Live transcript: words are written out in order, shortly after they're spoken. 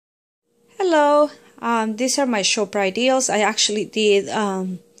Hello, these are my ShopRite deals. I actually did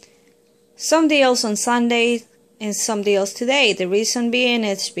some deals on Sunday and some deals today. The reason being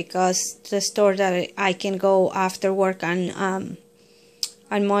is because the store that I can go after work on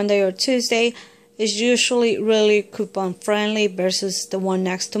Monday or Tuesday is usually really coupon friendly versus the one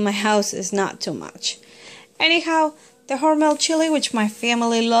next to my house is not too much. Anyhow, the Hormel chili, which my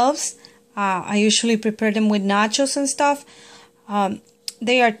family loves, I usually prepare them with nachos and stuff.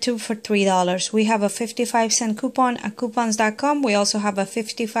 They are 2 for $3. We have a 55-cent coupon at coupons.com. We also have a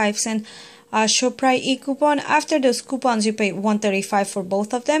 55-cent ShopRite e-coupon. After those coupons, you pay $1.35 for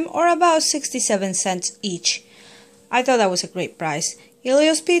both of them, or about 67 cents each. I thought that was a great price.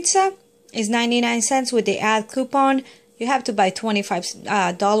 Elio's Pizza is 99 cents with the ad coupon. You have to buy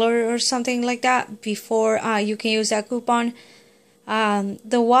 $25 or something like that before you can use that coupon.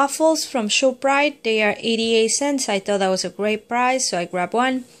 The waffles from ShopRite, they are 88 cents. I thought that was a great price, so I grabbed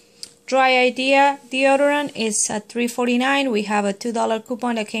one. Dry Idea deodorant is at $3.49. We have a $2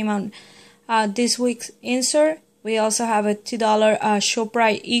 coupon that came on this week's insert. We also have a $2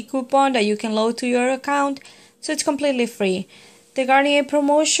 ShopRite e-coupon that you can load to your account, so it's completely free. The Garnier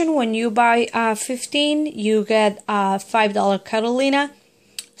promotion, when you buy 15, you get $5 Catalina.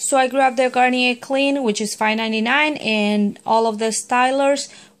 So I grabbed the Garnier Clean, which is $5.99, and all of the stylers,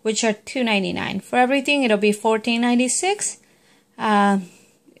 which are $2.99. For everything, it'll be $14.96.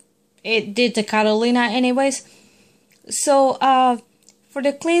 It did the Catalina anyways. So for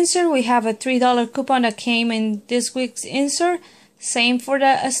the cleanser, we have a $3 coupon that came in this week's insert. Same for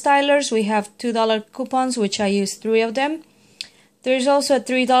the stylers. We have $2 coupons, which I used 3 of them. There's also a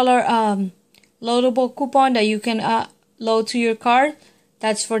 $3 loadable coupon that you can load to your card.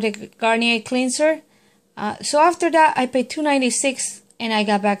 That's for the Garnier cleanser. So after that, I paid $2.96 and I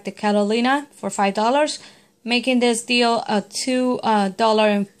got back the Catalina for $5, making this deal a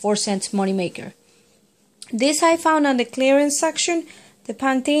 $2.04 moneymaker. This I found on the clearance section. The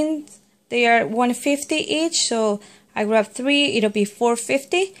Pantene, they are $1.50 each, so I grabbed 3. It'll be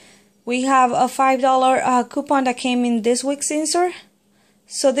 $4.50. We have a $5 coupon that came in this week's insert.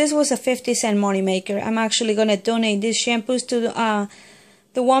 So this was a 50-cent moneymaker. I'm actually gonna donate these shampoos to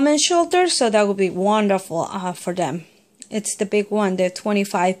the women's shelter, so that would be wonderful for them. It's the big one, the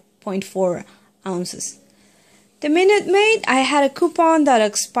 25.4 ounces. The Minute Maid, I had a coupon that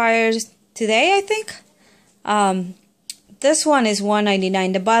expires today, I think. This one is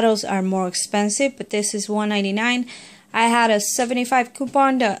 $1.99. The bottles are more expensive, but this is $1.99. I had a 75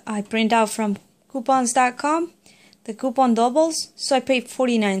 coupon that I print out from coupons.com. The coupon doubles, so I paid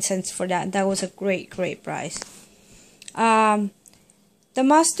 49 cents for that. That was a great price. The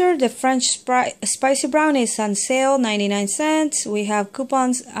mustard, the French spicy brown, is on sale, 99 cents. We have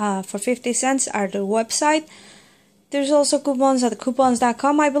coupons for 50 cents at the website. There's also coupons at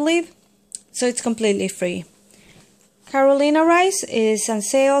coupons.com, I believe. So it's completely free. Carolina rice is on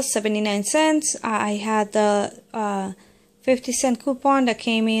sale, 79 cents. I had the 50-cent coupon that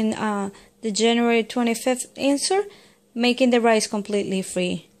came in the January 25th insert, making the rice completely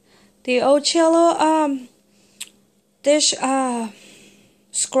free. The Ocello dish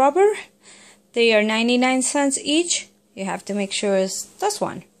scrubber, they are 99 cents each. You have to make sure it's this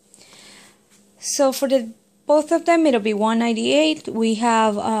one. So for the both of them, it'll be $1.98. We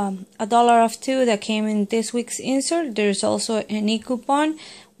have a dollar off 2 that came in this week's insert. There's also an e-coupon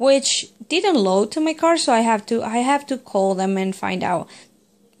which didn't load to my card, so I have to call them and find out.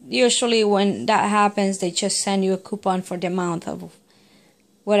 Usually when that happens, they just send you a coupon for the amount of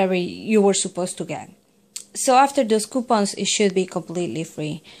whatever you were supposed to get. So after those coupons, it should be completely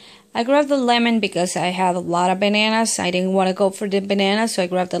free. I grabbed the lemon because I had a lot of bananas. I didn't want to go for the banana, so I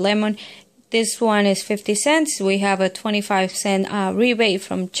grabbed the lemon. This one is 50 cents. We have a 25-cent rebate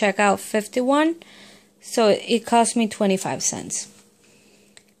from checkout 51. So it cost me 25 cents.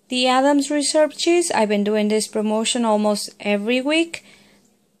 The Adams Reserve cheese, I've been doing this promotion almost every week.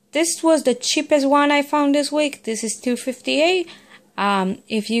 This was the cheapest one I found this week. This is $2.58.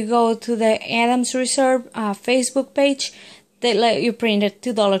 If you go to the Adams Reserve Facebook page, they let you print a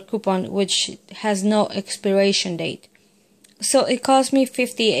 $2 coupon, which has no expiration date. So it cost me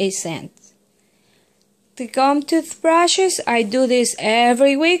 58 cents. The gum toothbrushes, I do this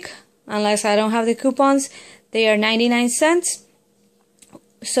every week, unless I don't have the coupons. They are 99 cents.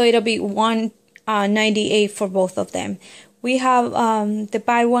 So it'll be $1.98 for both of them. We have the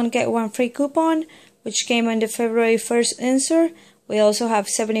buy one get one free coupon, which came on the February 1st insert. We also have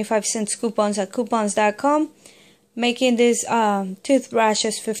 75 cents coupons at coupons.com, making these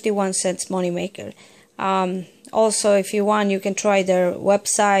toothbrushes 51 cents moneymaker. Also, if you want, you can try their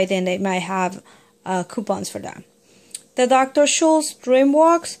website and they might have coupons for that. The Dr. Schultz Dream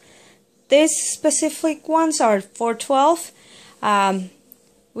Walks, these specific ones are $4.12.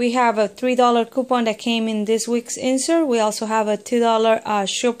 We have a $3 coupon that came in this week's insert. We also have a $2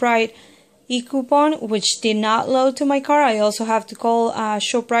 ShopRite e-coupon, which did not load to my cart. I also have to call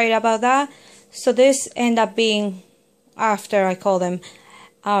ShopRite about that. So this ended up being, after I call them,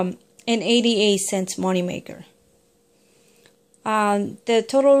 an 88-cent moneymaker. The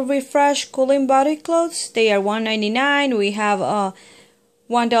Total Refresh cooling body clothes, they are $1.99. We have a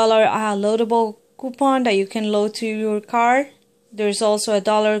 $1 loadable coupon that you can load to your cart. There's also a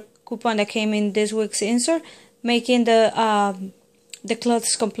 $1 coupon that came in this week's insert, making the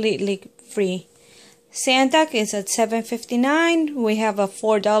clothes completely free. Santa is at $7.59. We have a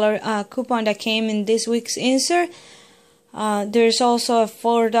 $4 coupon that came in this week's insert. There's also a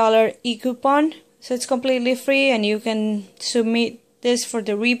 $4 e-coupon, so it's completely free, and you can submit this for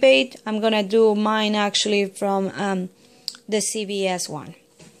the rebate. I'm gonna do mine actually from the CVS one.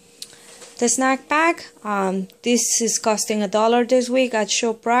 The snack bag, this is costing $1 this week at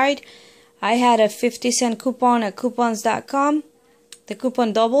ShopRite. I had a 50-cent coupon at coupons.com. The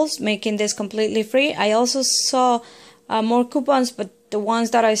coupon doubles, making this completely free. I also saw more coupons, but the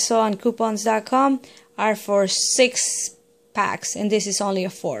ones that I saw on coupons.com are for 6 packs, and this is only a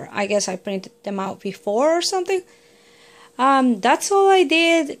 4. I guess I printed them out before or something. That's all I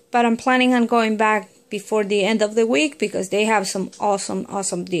did, but I'm planning on going back before the end of the week because they have some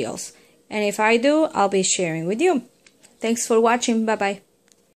awesome deals. And if I do, I'll be sharing with you. Thanks for watching. Bye-bye.